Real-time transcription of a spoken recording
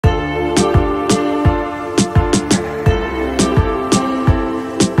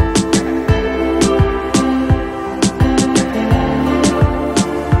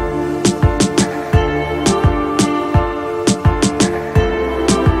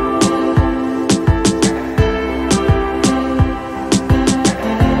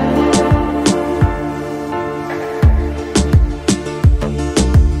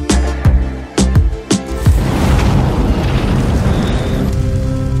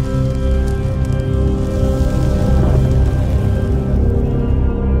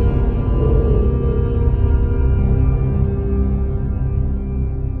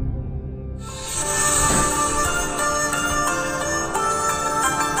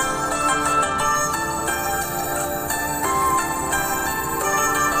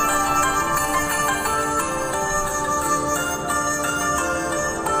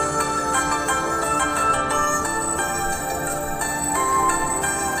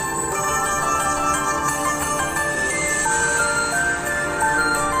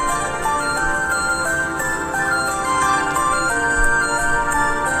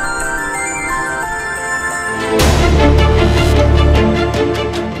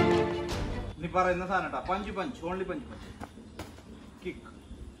പറയുന്ന സാധനം punch punch only punch punch kick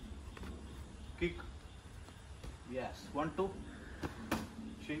kick yes 1 2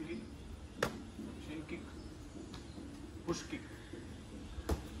 shin kick push kick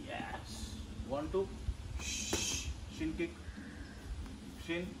yes 1 2 shin kick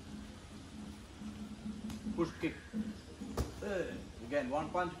shin push kick again one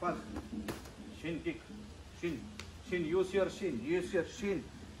punch shin kick shin use your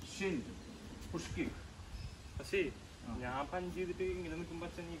shin push kick see ഞാൻ punch ചെയ്തിട്ട് ഇങ്ങനെ നിൽക്കുമ്പോ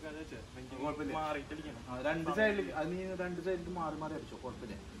അച്ഛൻ ഈ കഥ മാറിയിട്ടടിക്കണം രണ്ട് സൈഡിൽ മാറി മാറി അടിച്ചോ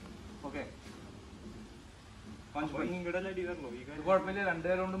കുഴപ്പമില്ല ഓക്കെ ഇങ്ങടെ അടി വരണോ ഈ കുഴപ്പമില്ല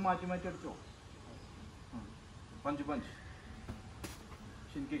രണ്ടുപേരും കൊണ്ടും മാറ്റി മാറ്റി അടിച്ചോ punch punch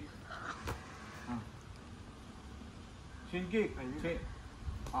shin kick shin kick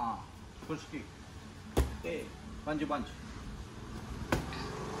push kick punch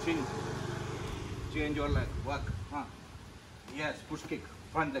shin change your leg work yes push kick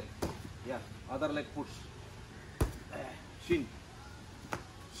front leg yes other leg push shin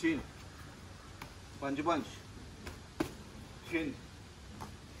punch shin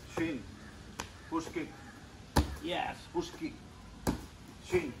push kick yes push kick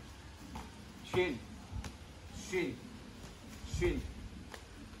shin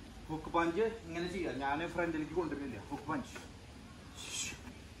hook punch ഇങ്ങനെ ചെയ്യാം ഞാൻ ഫ്രണ്ടിലേക്ക് കൊണ്ടുവരില്ല hook punch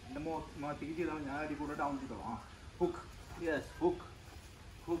എൻ്റെ മാറ്റിക്ക് ചെയ്താൽ ഞാൻ അടി കൂടെ down ചെയ്തോളാം hook yes hook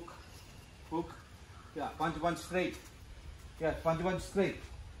yeah punch straight yes punch straight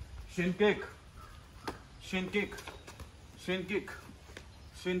shin kick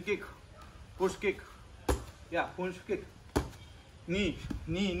push kick yeah push kick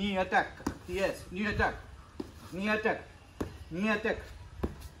knee attack yes knee attack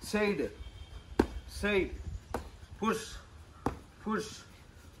side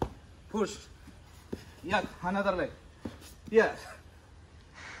push yeah another leg yes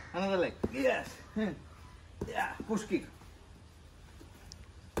another leg yes yeah push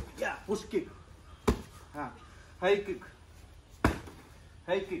kick high kick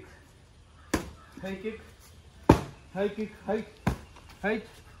height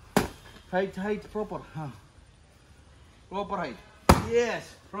proper height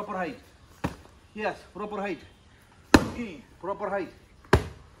yes proper height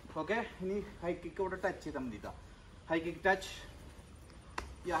okay ini high kick udah touch ചെയ്താൽ മതി ട്ടോ high kick touch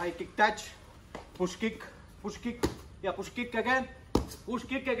yeah high kick touch push kick yeah push kick again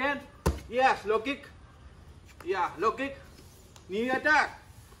yes low kick yeah low kick knee attack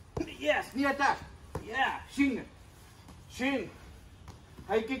yes knee attack yeah shin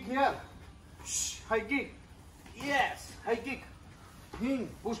high kick here high kick yes high kick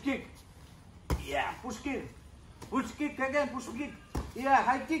push kick yeah push kick again push kick yeah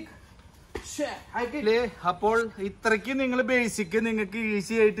high kick അപ്പോൾ ഇത്രയ്ക്ക് നിങ്ങൾ basic നിങ്ങൾക്ക്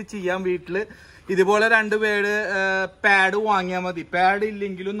easy ആയിട്ട് ചെയ്യാം വീട്ടില് ഇതുപോലെ രണ്ട് pad വാങ്ങിയാൽ മതി പാഡ്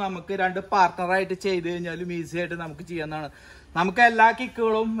ഇല്ലെങ്കിലും നമുക്ക് രണ്ട് പാർട്ട്ണറായിട്ട് ചെയ്ത് കഴിഞ്ഞാലും ഈസി ആയിട്ട് നമുക്ക് ചെയ്യാവുന്നതാണ് നമുക്ക് എല്ലാ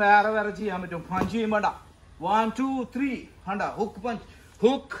കിക്കുകളും വേറെ ചെയ്യാൻ പറ്റും punch ചെയ്യുമ്പോണ്ട 1 2 3 ഹണ്ട hook punch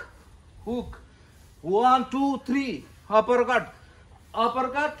hook 1 2 3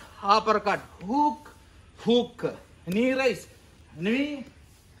 uppercut hook knee raise knee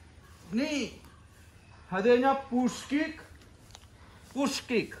അത് കഴിഞ്ഞാൽ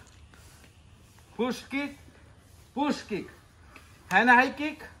push kick and high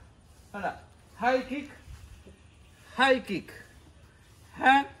kick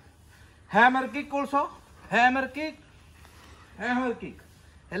and hammer kick also hammer kick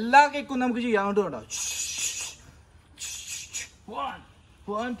എല്ലാ കിക്കും നമുക്ക് ചെയ്യാൻ വേണ്ടി വേണ്ട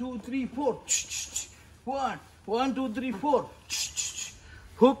 1 2 3 4 1 2 3 4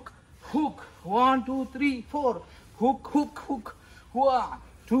 hook 1 2 3 4 hook 1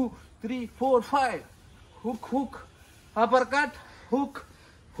 2 3 4 5 hook uppercut hook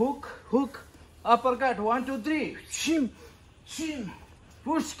uppercut 1 2 3 shin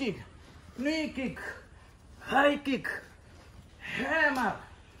push kick knee kick high kick hammer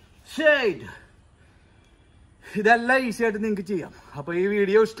shade ഇതെല്ലാം easy ആയിട്ട് നിങ്ങൾക്ക് ചെയ്യാം അപ്പോൾ ഈ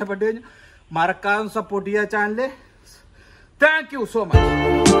വീഡിയോ ഇഷ്ടപ്പെട്ടു കഴിഞ്ഞാൽ മറക്കാതെ സപ്പോർട്ട് ചെയ്യുക channel thank you so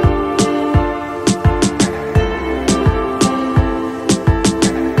much